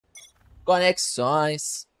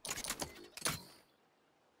Conexões.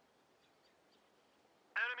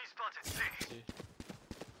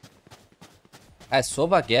 É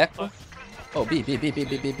Sova Gecko. Oh, B. Bem,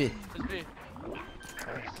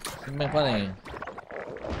 porém.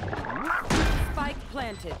 Spike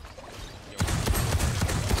planted.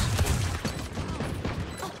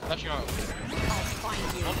 Flashing out.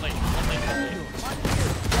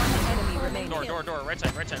 One enemy remaining. Door. Right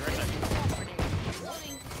side.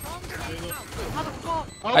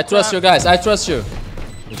 I trust you guys. I trust you.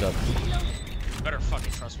 Good job. You better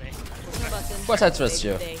fucking trust me. Of course I trust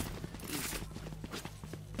you.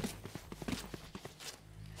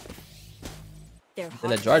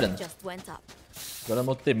 Ele é Jordan? Agora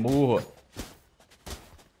no temurro.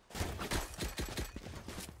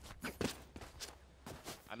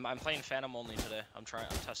 I'm playing Phantom only today. I'm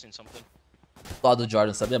testing something. Dó do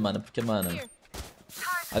Jordan, sabia, mano? Porque, mano,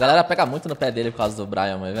 a galera pega muito no pé dele por causa do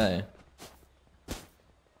Brian, mas, velho.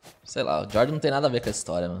 Sei lá, o Jordan não tem nada a ver com a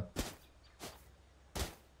história, mano.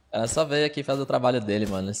 Ela só veio aqui fazer o trabalho dele,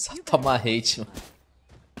 mano. Ele só toma hate, mano.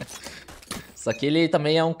 Só que ele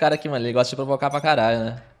também é um cara que, mano, ele gosta de provocar pra caralho,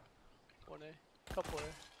 né?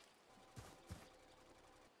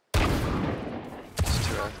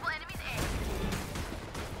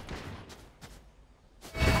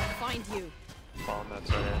 Find you. Bomb that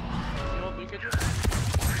side. You want leakage?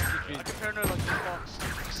 I can paranoid like this box.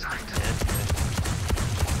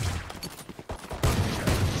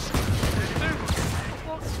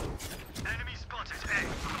 Enemy spotted.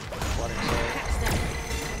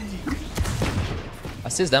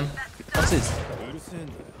 Assist them. Assist.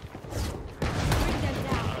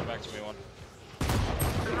 Back to me one.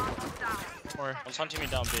 More. One's hunting me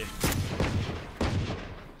down B.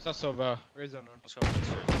 It's not so bad. Raise that one. Let's go.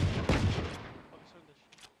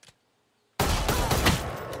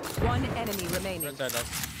 One enemy remaining. Right side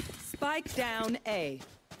left. Spike down A.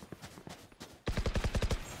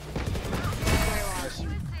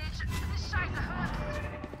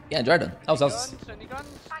 Yeah, Jordan. That was us. Any guns?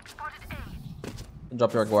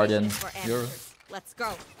 Drop your guardian. Your... Let's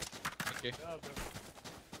go. Okay.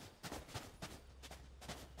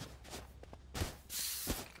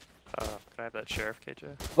 Can I have that sheriff,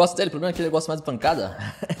 KJ? Gosto dele, o problema é que ele gosta mais de pancada.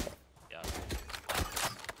 Yeah.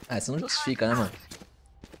 Ah, isso não justifica, né, mano?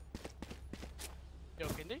 Yo,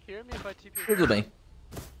 can they hear me if I TP? Tudo bem.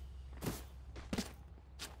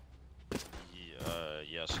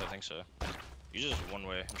 Yes, I think so. You just one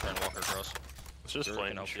way. I'm trying to walk across. Let's just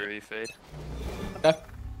play no Fury Fade. Okay.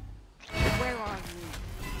 Where are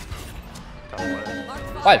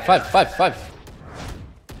you? Five.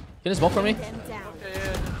 Can you smoke for me? Them down.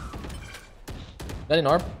 That in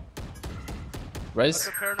orb. Raise.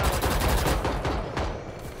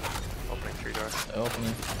 Opening 3 door.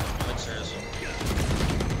 Opening. Upstairs.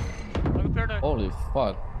 Holy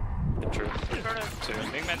fuck. True.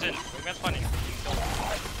 Big man's in. Big man's funny.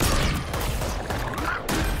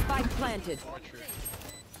 Spike planted.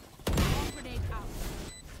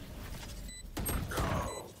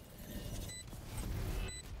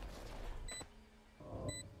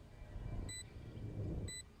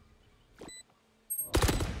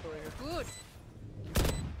 Good.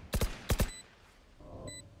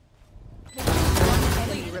 One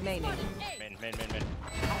enemy remaining. Main.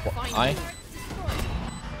 Aye.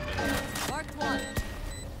 Marked one.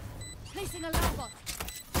 Placing alarm bot.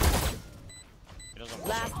 He doesn't.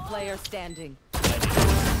 Last player standing.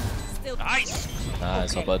 Still Nice!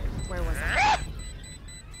 Nice, not bad. Where was I?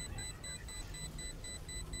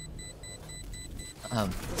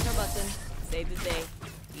 Push our button. Save the day.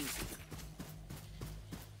 Easy.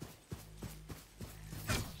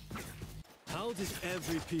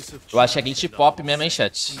 Eu acho que é glitch pop mesmo, hein,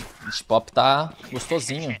 chat. Glitch pop tá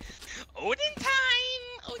gostosinho. Odin time!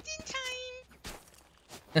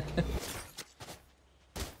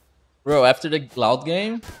 Bro, after the Cloud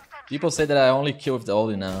game, people say that I only kill with the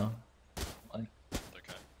Odin now. Like,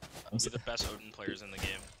 Okay. You're the best Odin players in the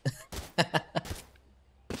game.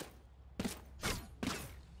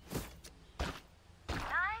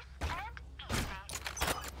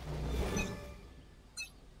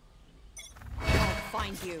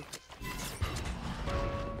 Find you.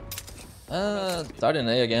 Starting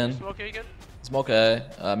A again. Smoke A again? Smoke A.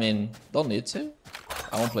 I mean, don't need to.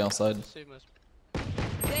 I won't play on side. Same as.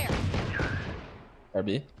 There.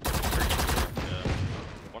 RB.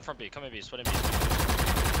 One from B. Come in B. Split in B.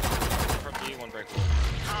 One from B. One break.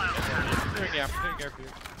 Doing gap here.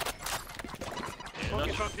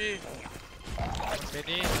 Smoking from B.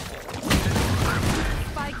 Mini.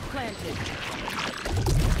 Spike planted.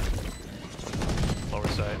 Lower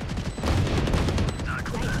side.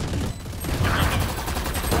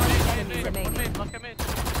 One enemy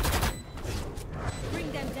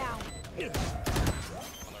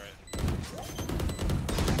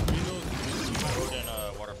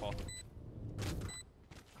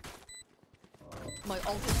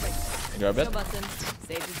Grab No it. button.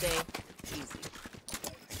 Save the day. Easy.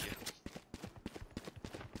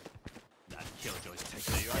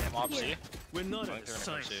 I am op C. We're not I at think the they're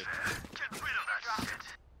gonna site. come C.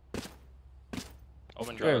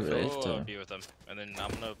 Open Very drive. great, Go be with them. And then I'm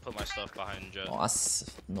gonna put my stuff behind Jet. Nossa,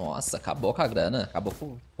 nossa, acabou com a grana. Acabou com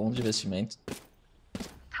o fundo de investimento.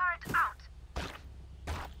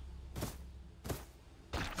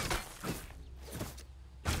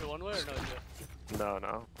 One way or no, Jet? No.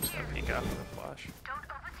 Just gotta peek after the flash.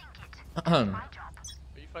 Are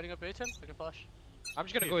you fighting up A10? I can flash. I'm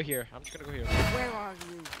just gonna go here. I'm just gonna go here. Where are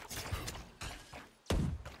you?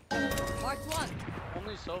 Marked one.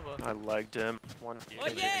 Only Sova. I legged him. One. Oh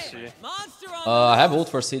yeah! see. Monster on I have ult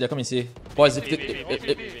for C, they're coming C. Boys, if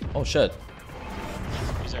oh shit.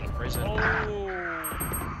 He's in. Raise in. Oh! Nice,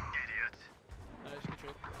 good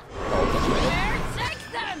trick. There, take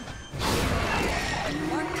them!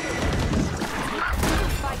 Marked two.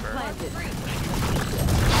 Spike planted.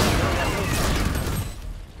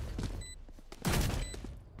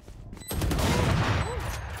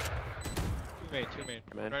 Two main.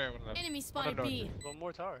 Man. Right, one left. Enemy spotted One B. One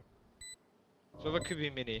more tower. So that could be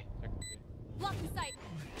mini. Blocking sight.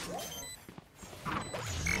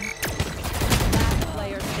 Last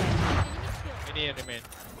player standing. Mini and the main.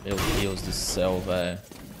 Meu Deus do céu, velho.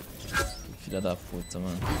 Filha da puta,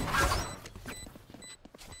 mano.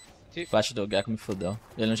 Flash do Gecko me fodeu.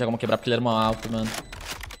 Ele não tinha como quebrar porque ele era uma alto, mano.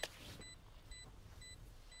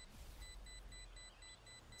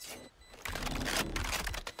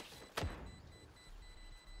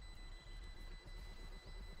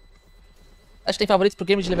 Acho que tem favorito pro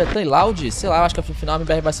game de Leviathan e Loud? Sei lá, eu acho que no final a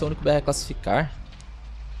MBR vai ser o único BR a classificar.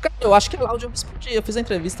 Cara, eu acho que a Loud eu respondi. Eu fiz a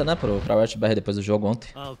entrevista, né, pra BR depois do jogo ontem.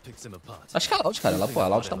 Acho que é a Loud, cara. A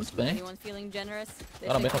Loud tá muito bem. Anyone feeling generous?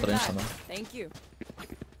 Agora bem contra a gente também. Thank you.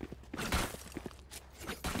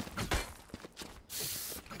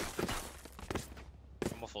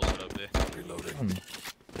 I'm a full set up B.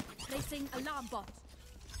 Placing alarm bot.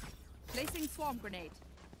 Placing swarm grenade.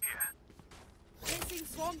 Placing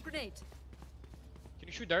swarm grenade. Can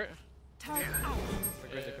you shoot dart? Turret out.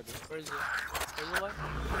 Where is it? Where's the line?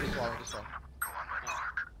 This wall, this wall.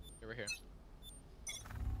 Okay, we're here.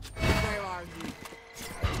 Where are you?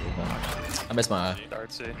 I missed my eye.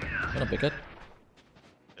 Dart C. Gonna pick it.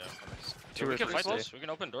 Yeah. Two We or can three fight C. this. We can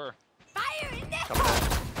open door. Fire in there.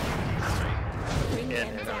 Bring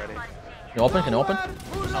In them already. down. Can you open? Can you open? I'm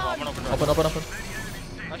gonna open door. Open.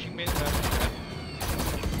 Flashing main.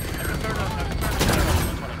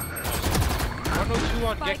 102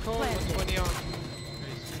 on Spike Gecko, planted. 120 on.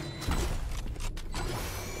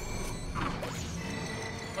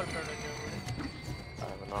 I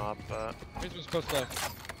have an op, but Raise was close left.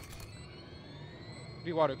 Could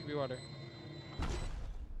be water, could be water.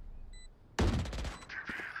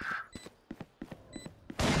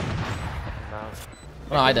 no. I'm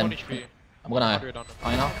gonna eye them. 1 HP. I'm gonna eye. 100 on him.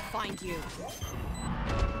 Eye now. Find you.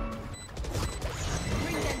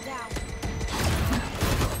 Bring them down.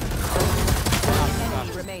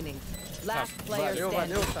 Enemy remaining. Last player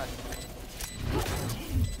standing.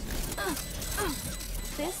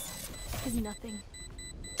 This is nothing.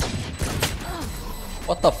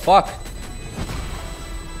 What the fuck?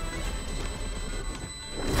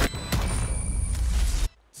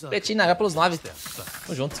 Pretinho, vai pelos 9.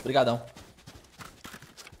 Tamo juntos, brigadão.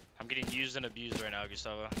 I'm getting used and abused right now,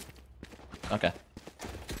 Gustavo. Okay.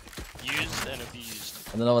 Used and abused.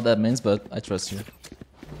 I don't know what that means, but I trust you.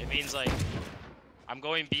 It means like I'm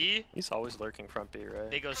going B, He's always lurking front B, right?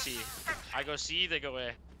 they go C. I go C, they go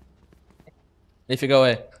A. If you go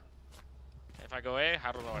away. If I go A,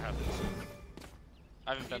 I don't know what happens.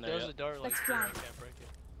 I haven't He been there does yet. the dart like Let's I fly. can't break it.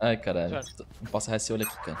 Ai, caralho. Não posso errar esse olho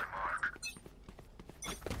aqui, cara.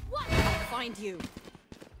 Find you.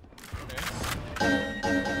 Okay.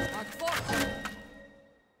 Mark 4.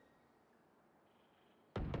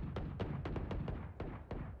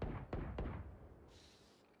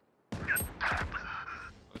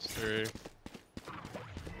 That's 3.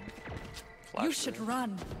 Flash You should B.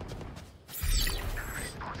 run.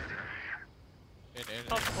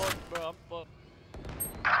 I'm fucked, bro. I'm fucked.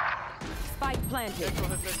 Spike planted. Gecko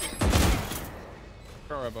hit 50.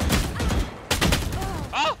 Front rebel.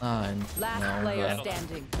 Ah, Last não, player velho.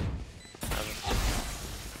 standing.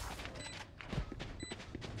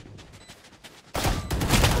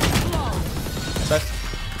 Certo?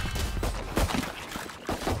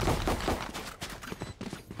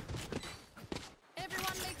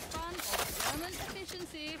 Everyone makes fun of German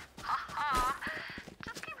efficiency.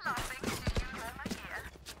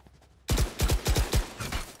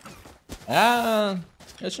 Ah,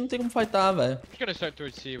 a gente não tem como fightar, velho. I'm just gonna start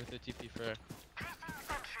towards C with the TP for.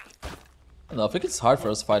 No, I think it's hard for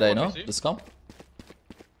us to fight A, no? This comp?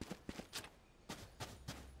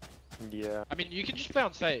 Yeah. I mean, you can just play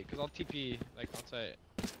on site, because I'll TP, like, on site.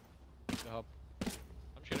 To help. I'm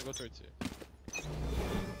just gonna go towards you.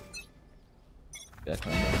 Yeah,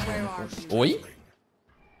 come Where on. are you? Oi?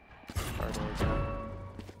 Hard again.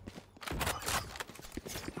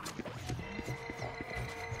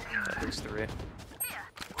 At least 3.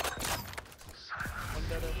 One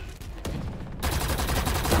better.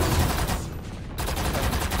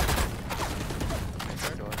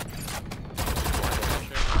 Door.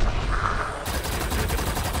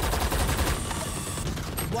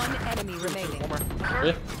 One enemy remaining.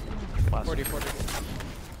 Really? Last 40, 40.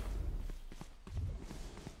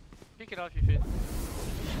 Pick it off, you fit.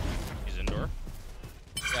 He's indoor.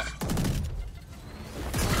 Yeah.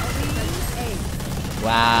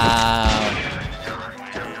 Wow.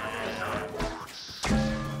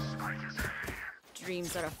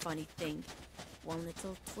 Dreams are a funny thing. One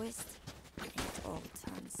little twist, and it all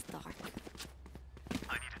turns dark.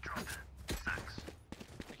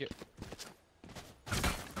 Thank you.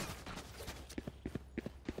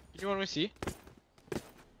 You want me to see?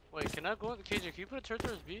 Wait, can I go on KJ? Can you put a turret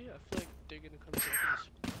towards B? I feel like they're gonna come to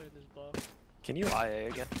this, play this ball. Can you IA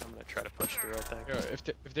again? I'm gonna try to push through, I think. Yo,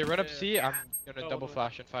 if they run up Yeah. C, I'm gonna No, double no.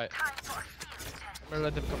 flash and fight. I'm gonna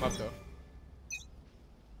let them come up though.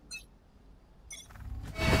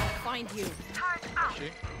 Find you.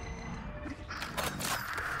 See?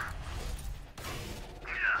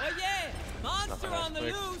 Oh yeah! Monster Nothing on the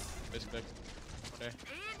quick. loose! Misclick. Okay.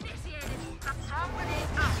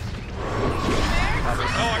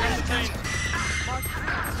 Oh, I got the tank.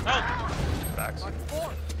 Help! Backs.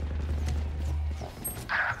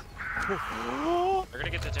 They're gonna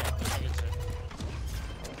get the tank. They're gonna get the tank.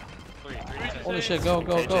 3, 3, Holy shit, go,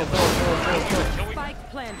 go, go, go, go, go, go. Spike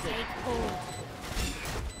planted. Oh,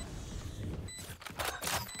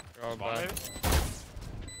 Spawn, bad. maybe?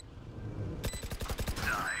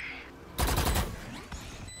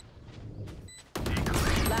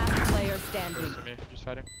 Last player standing. Close to me, just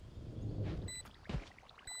fighting.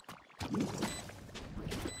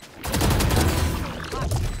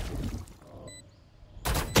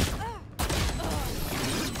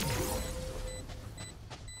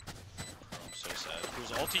 I'm so sad. He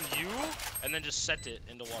was ulting you and then just sent it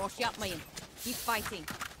into one. Wash up, man. Keep fighting.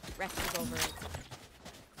 Rest is over it.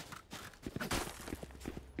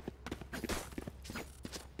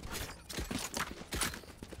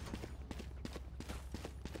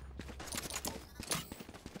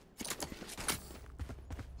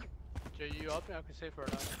 Jay, you up? I can save for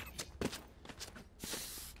now.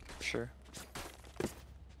 Sure.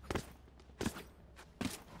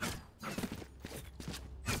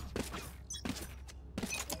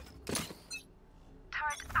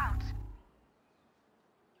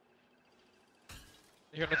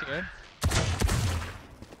 You got nothing, eh?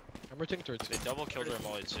 I'm rotating towards They it. double killed her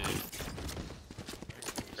molly too.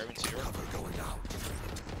 Grabbing zero.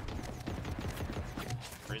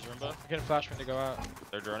 Freeze Rimba. I'm getting flash when they go out.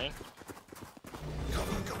 They're droning.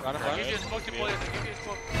 Got him Right. Give flash. me a smoke to play. Give me a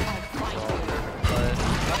smoke.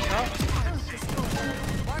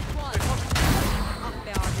 Mark one. Up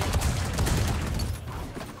there,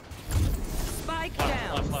 Spike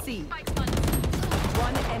down. left. C.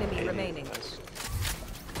 One enemy remaining. Nice.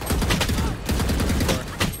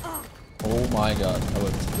 Oh my god. I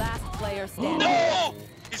would. Last player standing. No!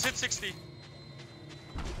 He's hit 60.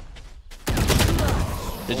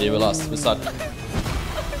 GG, we lost. We suck.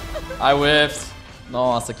 I whiffed.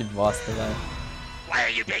 Nossa, que bosta, velho. Why are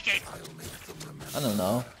you baking? I don't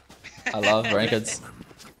know. I love rankeds.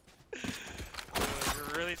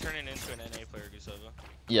 You're really turning into an NA player, Gustavo.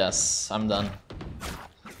 Yes, I'm done.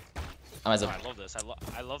 Ah, mas eu... I love this.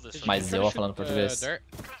 I love this. Mas eu falando português. Dirt.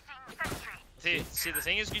 See, the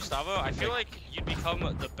thing is, Gustavo, I feel like you'd become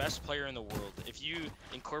the best player in the world if you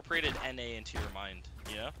incorporated NA into your mind,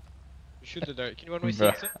 you know? You shoot the dart. Can you one way see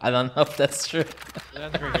Bruh, it? I don't know if that's true.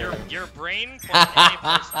 That's right here. Your brain plus NA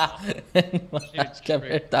playstyle. Acho que é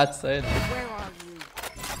verdade isso aí. Where are you?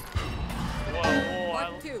 Whoa,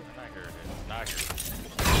 Mark two. Not here.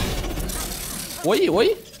 Oi,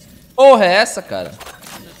 oi? Porra é essa, cara?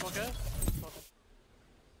 Just smoke it.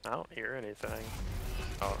 I don't hear anything.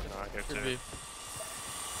 Oh, no, I hear Could two. be.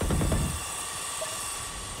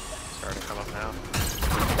 Starting to come up now.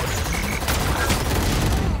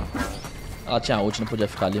 Ela tinha ult, não podia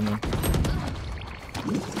ficar ali, mano.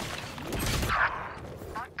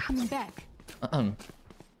 Coming back.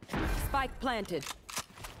 Spike planted.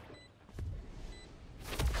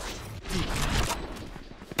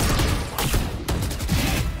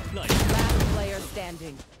 Last player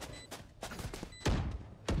standing.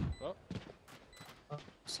 Oh.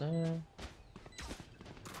 Sir.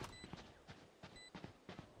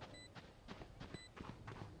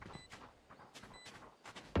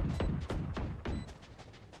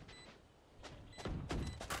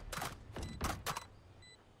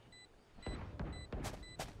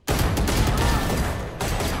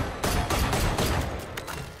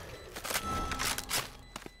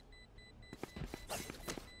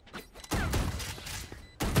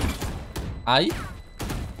 Aí.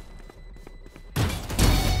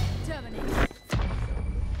 Terminate.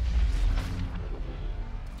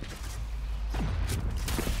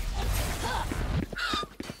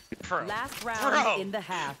 Pro. Last round Bro. in the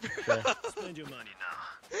half. Spend your money now.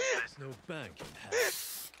 There's no bank in hell.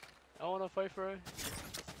 I wanna fight for it.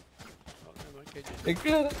 Oh, never mind,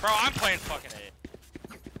 KJ. Bro, I'm playing fucking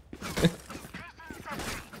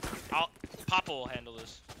A. Papa will handle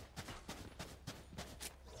this.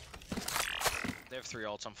 They have 3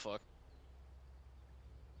 ults, I'm fucked.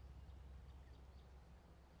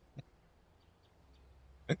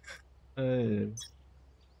 In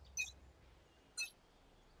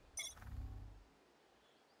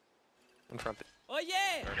front. Oh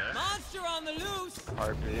yeah! Monster on the loose!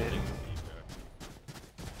 RP.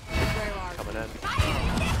 Where are Coming in.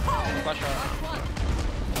 Flash out.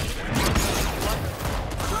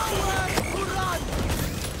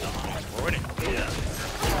 We're winning.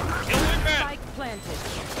 Kill him, man! Spike planted.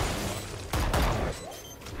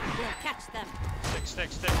 We'll catch them. Stick.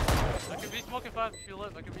 I can be smoking 5 if you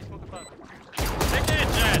live. I can be smoking 5. Stick it,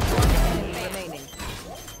 Jet! Enemy remaining.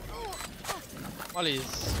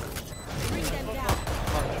 Molly's. Bring them down.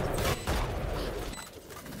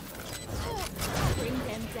 Bring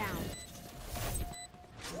them down.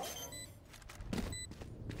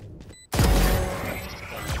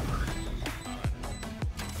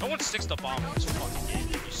 No one sticks the bomb in this fucking game.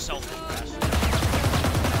 You selfish bastard.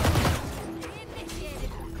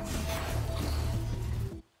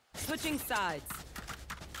 Switching sides.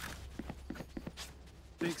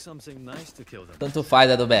 Pick something nice to kill them. Tanto faz,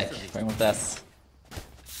 é do back. Pergunta essa.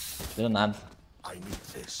 Deu nada. I need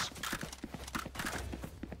this.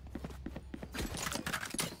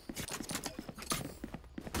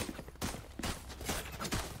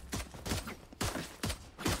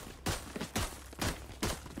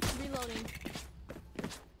 Reloading.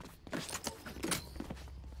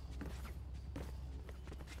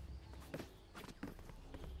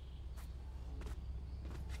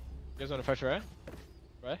 You guys wanna fight for right?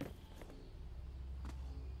 Right?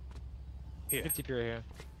 Here. 50 right here.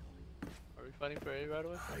 Are we fighting for A right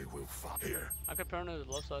away? I will fight here. I can paranoid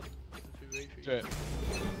the left side. If we wait for you. Straight.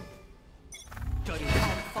 I'll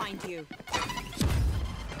find you.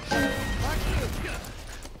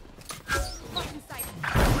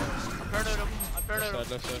 I'm paranoid him. I'm paranoid him.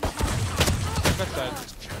 Left side. Left side.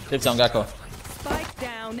 Tripsão, Gakko. Spike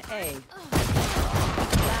down A.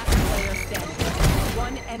 Last player standing.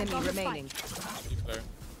 One enemy remaining. Deep clear.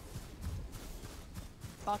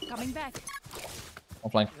 Bot coming back. On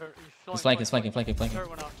flank. He's flanking. Turret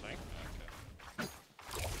went out.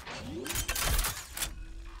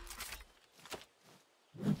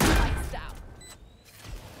 Lights down.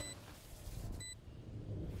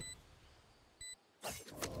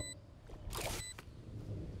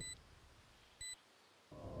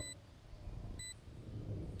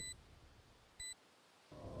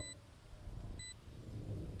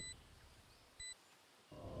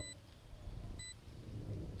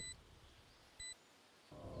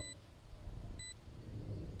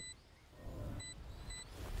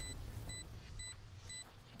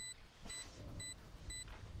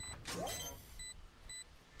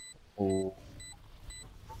 Oh.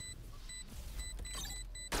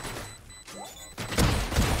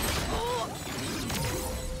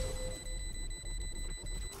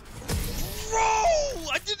 Bro!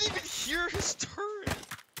 I didn't even hear his turret!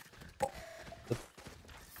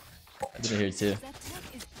 I didn't hear it too. That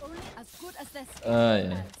tech is only as good as their skill. Yeah.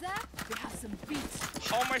 And that, we have some beats.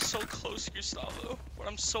 How am I so close, Gustavo? But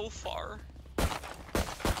I'm so far.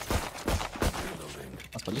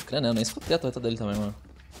 Nossa, pode crer, né? Eu nem escutei a torta dele também, mano.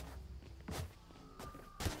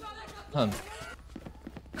 Mano.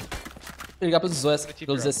 Vou ligar pelo 18,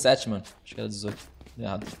 pelo 17, mano. Acho que era 18. Deu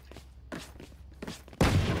errado.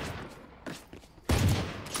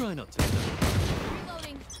 Try not to.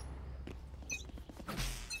 Reloading.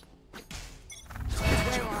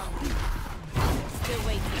 Where are we? Still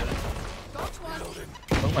waiting. Got one.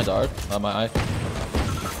 Oh, my dart. My eye.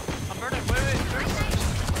 I'm burning. Wait.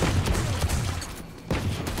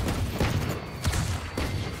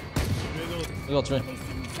 We got 3.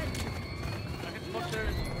 Placing sentry. I can smoke there.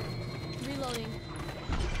 Reloading.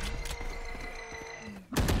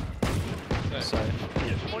 Yeah. side.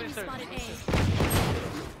 Sorry. Spotted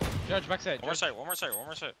A. Judge, backside. One more side, one more side, one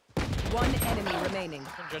more side. One enemy remaining.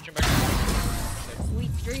 I'm judging backside.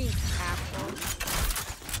 Sweet dreams, asshole.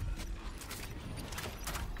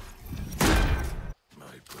 My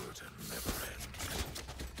burden never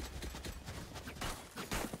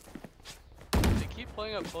ends. They keep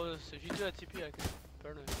playing up Lotus. If you do that TP, I can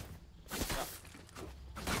burn it.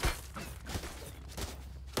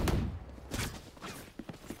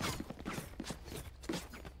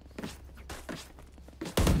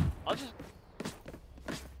 I'll just.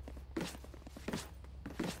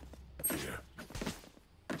 Here.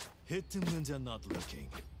 Hit them when they're not looking.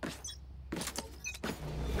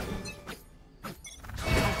 I'll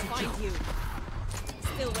find you.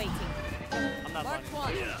 Still waiting. I'm not Mark running.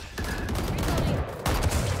 one.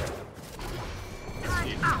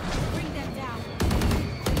 Bring them down.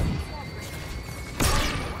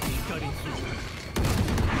 Cutting through.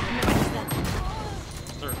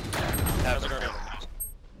 Third. That's already over.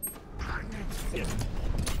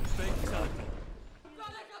 Fake out.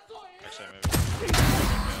 Actually, maybe.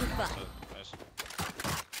 Nice.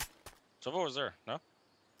 Sova was there, no?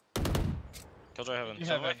 Killjoy heaven. You Sova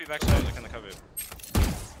have might it. be backside, looking the cubby.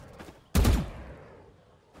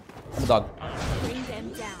 I'm a dog. Bring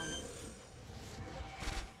them down.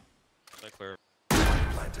 Stay clear.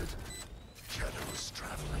 Planted. Shadows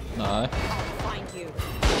traveling. No. I'll find you.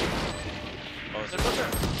 Oh, is They're both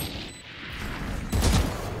there.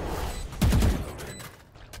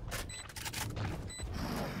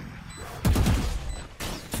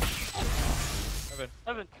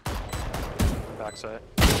 Evan. Backside.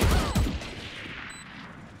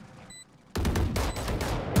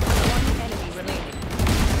 One enemy remaining.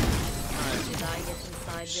 Did I get inside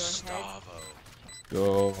your head? Gustavo.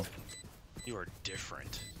 Go. You are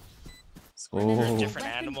different. Oh. You're a different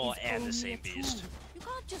animal and the same beast. You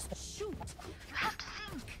can't just shoot. You have to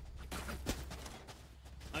think.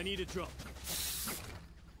 I need a drop.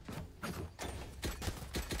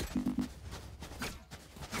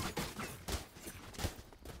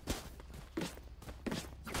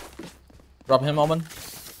 Drop him, Omen.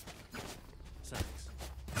 Thanks.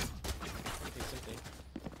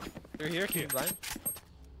 You're here, keep blind.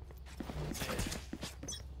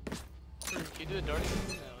 Can you do a darting?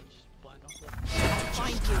 No, just blind off that.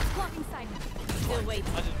 Find you. Blocking sight. Still waiting.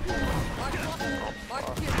 I just. Mark one. Mark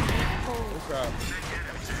two. Hold. Grab.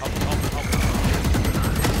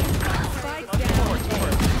 Spike down A.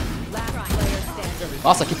 Last player standing.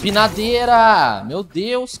 Nossa, que pinadeira! Meu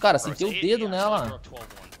Deus, cara, Bro, sentei o it's dedo 8, nela. broke 12-1.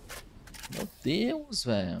 Meu Deus,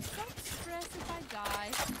 velho. Don't stress if I die.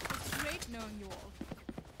 It's great knowing you all.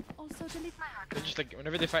 Also, delete my heart. They're just like,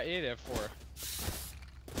 whenever they fight A, they have 4.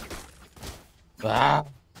 Ah.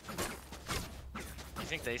 You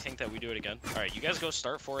think they think that we do it again? Alright, you guys go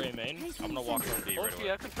start 4A main. I'm gonna walk on B right Okay,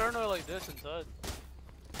 away. I can paranoid like this inside.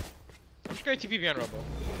 I'm just going TP behind Rumble.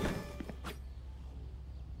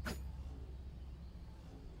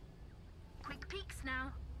 Quick peeks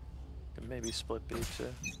now. Can maybe split B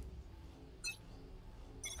too.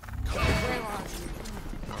 Where are you?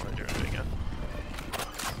 No, we're doing it again.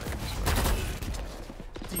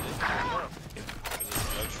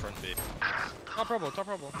 Judge front B. Top Rumble, top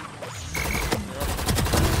Rumble.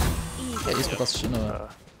 Que é isso que eu tô assistindo?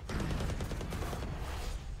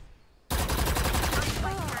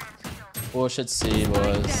 Poxa de si, Spike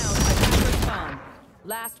boys. down by Tom.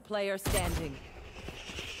 Last player standing.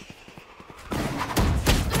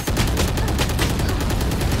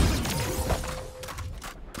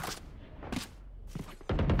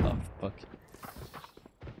 Oh, fuck.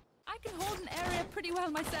 I can hold an area pretty well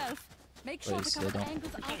myself. Make sure Wait, to so cover the don't-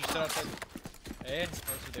 angles Just out. sit outside A, let's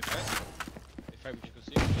see they fight. They fight, we just go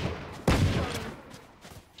see.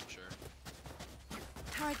 Sure.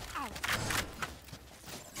 Turret out.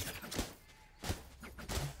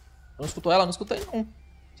 Não escutou ela? Não escutei não.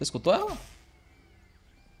 Você escutou ela?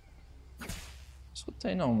 Não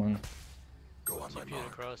escutei não, mano. Go on my TP mark.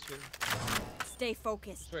 across here. Stay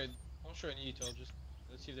focused. Just wait, don't show any detail, just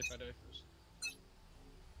let's see if they fight A first.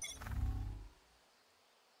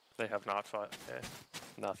 They have not fought. Yeah.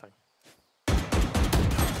 Nothing.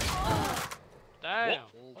 Damn.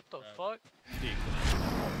 What the fuck?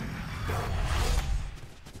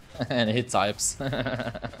 And he types. I don't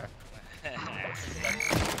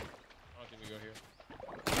think we go here.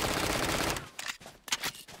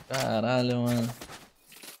 Caralho, mano.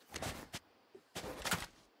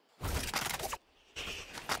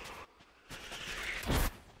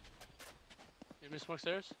 You miss smoke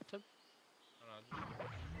stairs, Tim?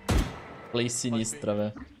 Play sinistra,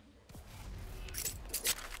 velho. I'm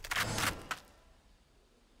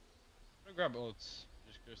gonna grab ults.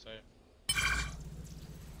 Just clear sight.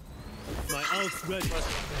 My ult's ready.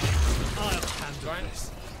 I'll handle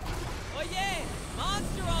this. Oh yeah!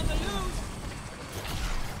 Monster on the loose!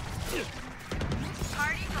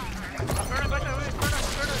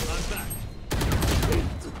 I'm back.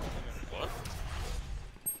 What?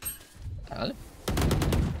 Caralho.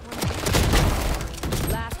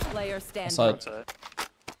 Last player standing. Side. Outside.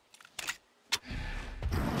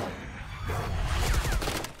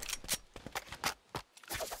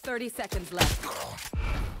 Thirty seconds left.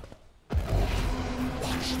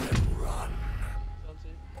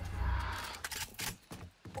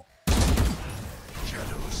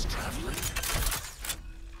 Shadows traveling.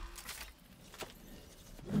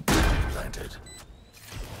 Planted.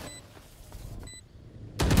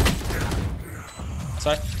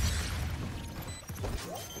 Sai.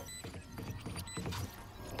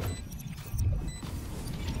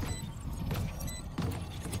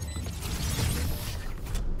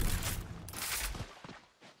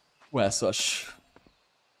 Ué, só acho.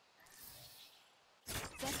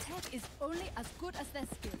 Their tech is only as good as their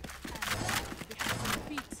skill. And we have some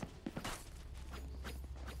beat.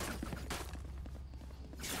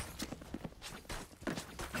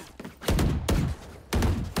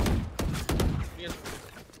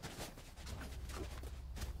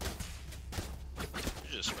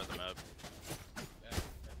 You just spread the map.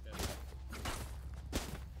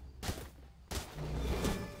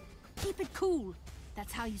 Keep it cool.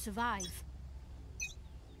 That's how you survive.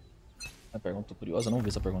 A pergunta curiosa, não vi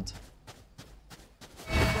essa pergunta.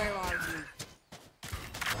 Where are you?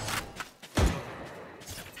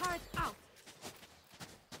 Turret out.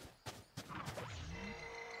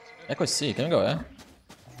 Echo C, can we go, yeah?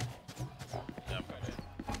 Yeah, I'm ready.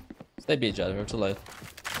 Stay B, Jad, we're too late.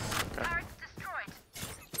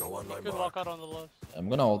 Go on my Good mark. walk out on the left. I'm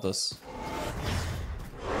gonna ult this.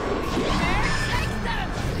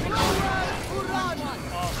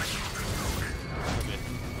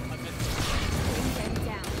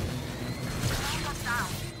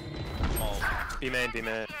 B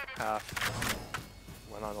main, half.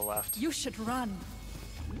 One on the left. You should run.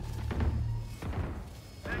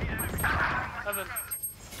 Heaven.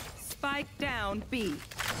 Spike down B.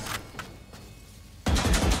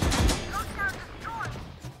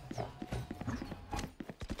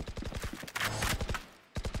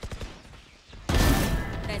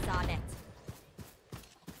 That's on it.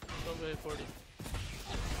 Don't wait 40.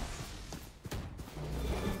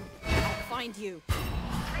 I'll find you.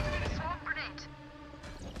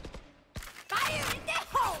 Fire in the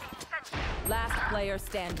hole! Last player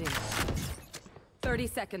standing. 30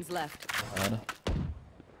 seconds left. Cara.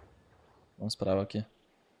 Vamos parar aqui.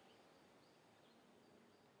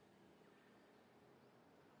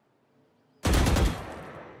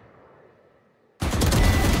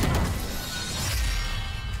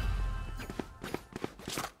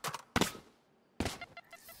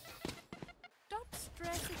 Don't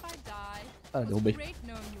stress if I die. Ah, It was derrubei. great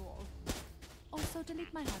knowing you all. Also,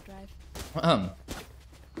 delete my hard drive.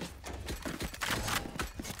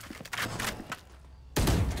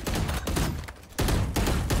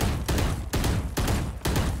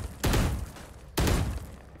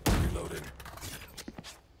 Reloading.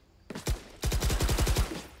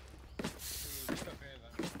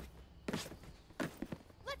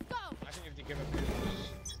 Let's go! I think if they give a bit,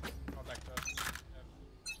 contact us.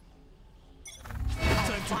 Time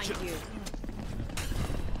to Find jump. you.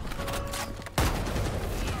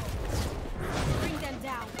 Bring them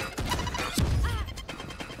down.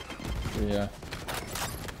 Yeah.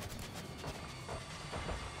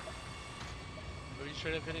 Are you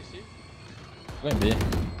straight up hitting C? Going B.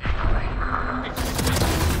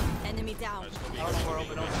 Enemy down.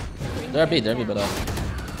 They're B, but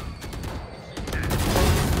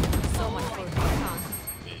So much for recon.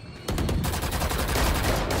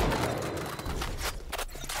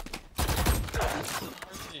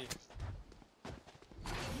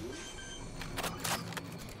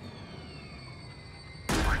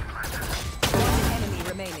 One enemy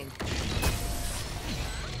remaining.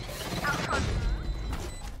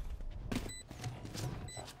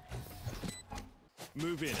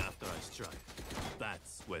 Move in after I strike.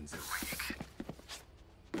 That's when's it.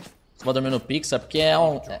 Você vai dormir no Pix, é porque é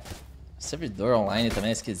um. Servidor online também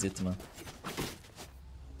é esquisito, mano.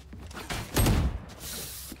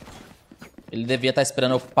 Ele devia estar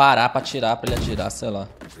esperando eu parar pra atirar, pra ele atirar, sei lá.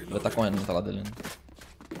 Ele vai estar correndo no tela dele. Né?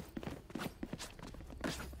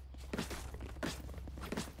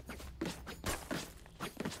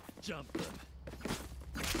 Jump them.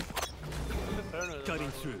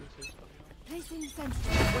 Cutting through. Placing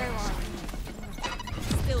sentry. Where are you?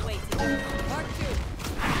 Still waiting. Mark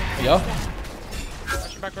 2. E ó.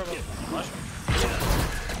 Flash back row. Flash.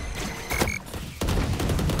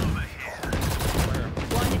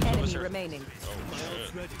 remaining.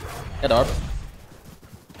 Get orb.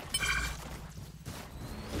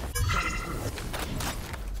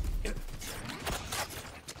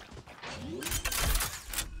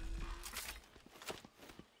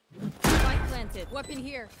 Spike planted. Weapon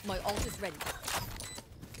here. My ult is ready.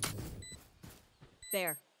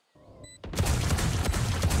 There.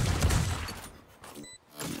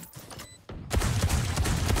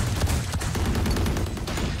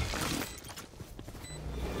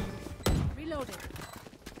 Reloading.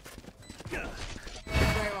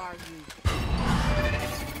 Where are you?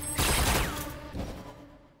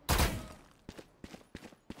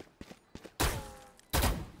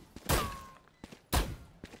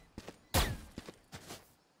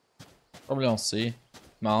 Probably on C.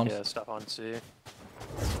 Mound. Yeah, stuff on C. Bring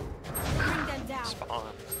them down.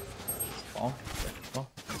 Spawn. Oh. Oh.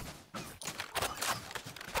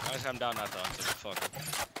 I just come down that though, so fuck.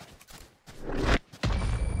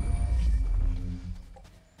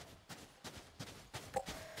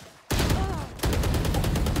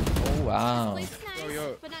 Oh wow. Place nice,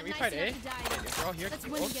 Yo, but not can we nice fight enough A? to die in. If we're all here, Let's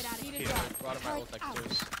can win we and ult? get out of here. Here, go out of my ult like Out.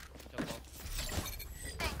 stairs. Jump off.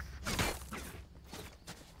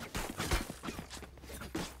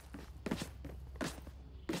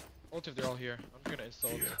 Ult if they're all here. I'm just gonna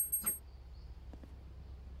install it.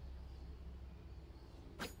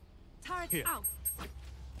 Turret Here. out.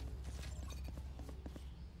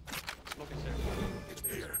 Smoke is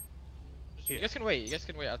there. You guys can wait. You guys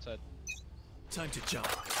can wait outside. Time to jump.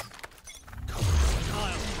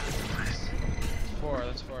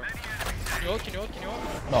 That's 4. Can you ult? Can you ult? Can you ult?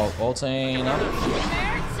 No, ulting up.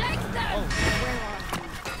 There, take them.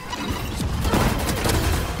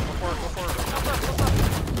 Go for it.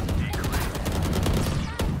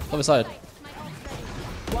 Other side. My ult's ready.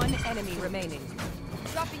 One enemy remaining.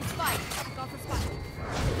 Dropping spike. Go for spike.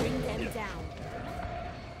 Bring them down.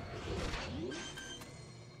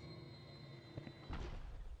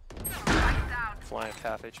 Flank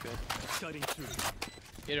half HP. Cutting through.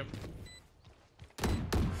 Hit him.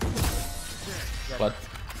 What?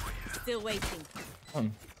 Still waiting.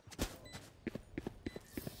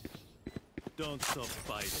 Don't stop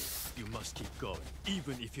fighting. You must keep going,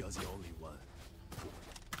 even if you're the only one.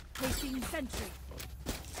 Placing sentry.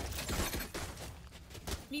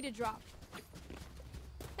 Need a drop.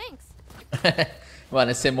 Thanks.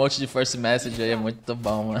 Mano, esse emote de first message aí é muito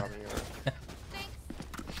bom, mano. Thanks.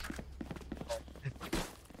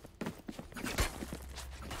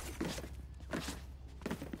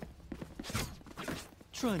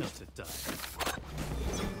 Try not to die.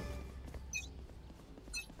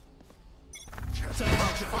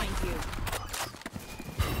 Find you.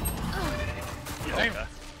 Damn.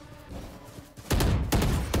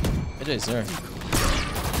 AJ, sir.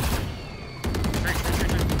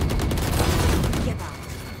 Get out.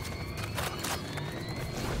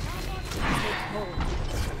 Take hold.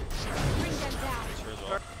 Bring them down. Sure as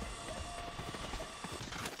well.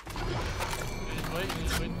 Just wait,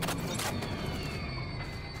 just wait.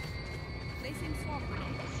 Placing swarm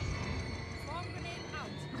grenade. Swarm grenade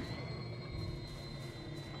out.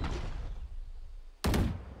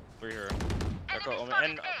 3 hero. Echo,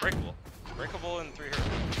 and breakable. Breakable and 3 hero.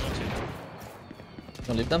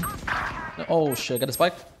 Don't leave them. Oh shit, got a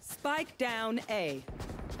spike. Spike down A.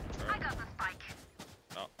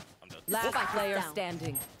 Oh, I'm dead. Last Spike is player down.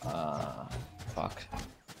 standing. Fuck.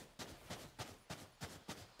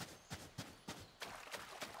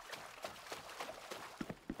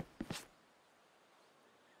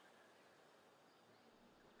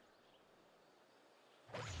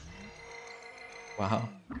 Wow.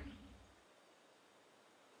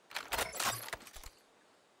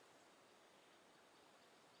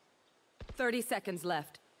 Thirty seconds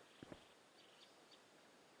left.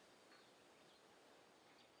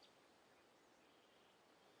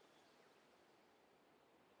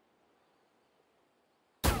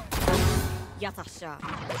 Yatasha.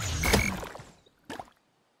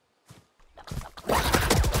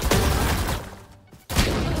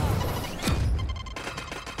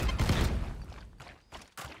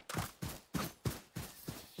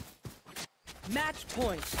 Match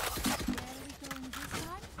point. Where are we going this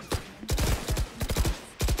time?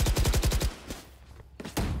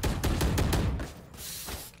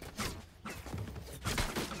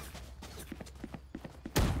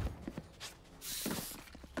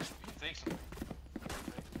 Thanks.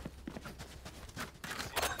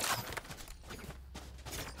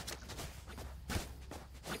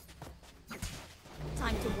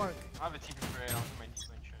 Time to work. I have a TP spray. I'll do my knee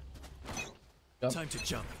swing shit. Yep. Time to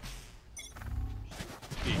jump.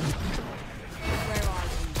 Where are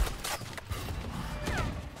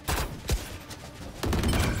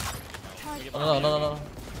No.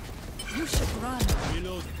 You should run.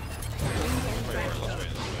 Reload.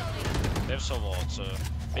 They have solo ult, so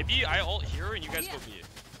maybe I ult here and you guys go B.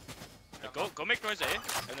 Like, go make noise A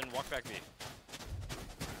and then walk back B.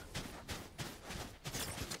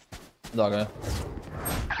 Dog,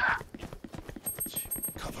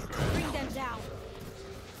 Bring them down.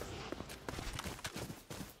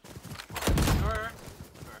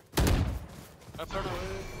 I throw away.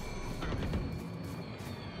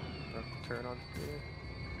 Turn on.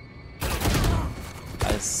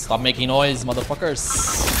 Guys, stop making noise, motherfuckers.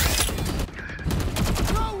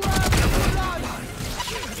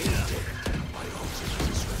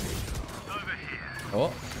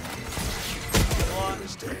 Oh.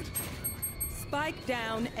 Spike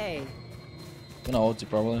down A. Gonna ult you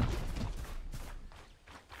probably.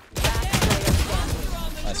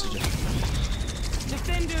 Nice, GG.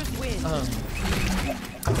 Defenders win.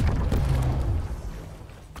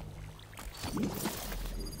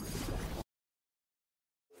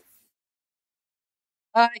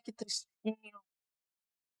 Ai, que tristinho.